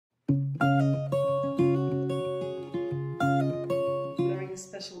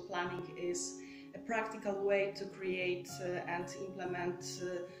is a practical way to create and implement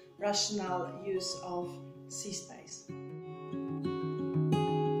rational use of sea space.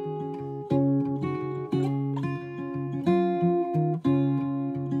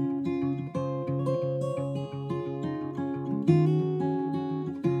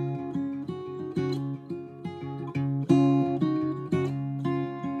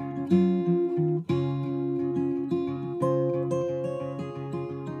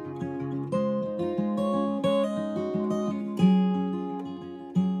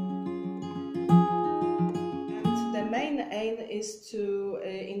 The main aim is to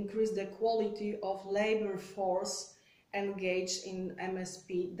increase the quality of labor force engaged in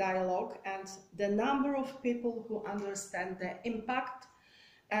MSP dialogue and the number of people who understand the impact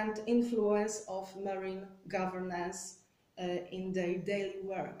and influence of marine governance in their daily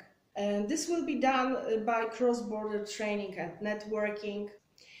work. And this will be done by cross-border training and networking.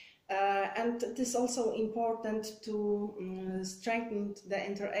 And it is also important to strengthen the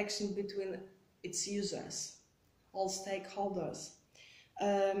interaction between its users, all stakeholders.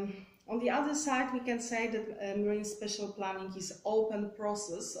 On the other side, we can say that marine spatial planning is an open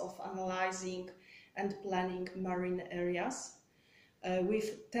process of analyzing and planning marine areas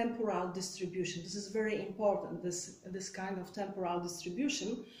with temporal distribution. This is very important, this kind of temporal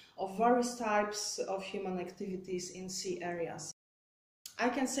distribution of various types of human activities in sea areas. I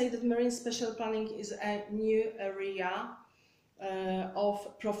can say that marine spatial planning is a new area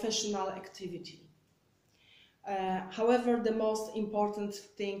of professional activity. However, the most important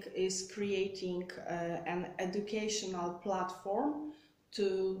thing is creating an educational platform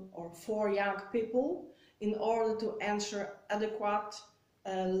for young people in order to ensure adequate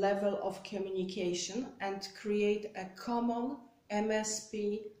level of communication and create a common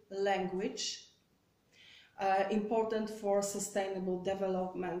MSP language important for sustainable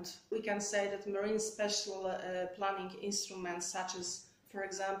development. We can say that marine spatial planning instruments such as, for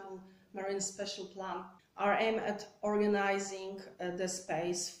example, Marine Spatial Plan are aimed at organizing the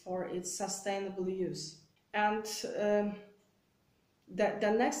space for its sustainable use. And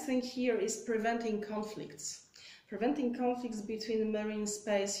the next thing here is preventing conflicts. Preventing conflicts between marine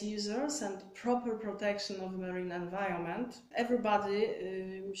space users and proper protection of marine environment.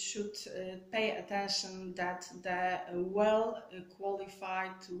 Everybody should pay attention that the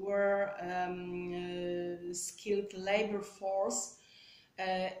well-qualified, skilled labor force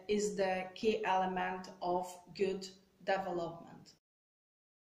is the key element of good development.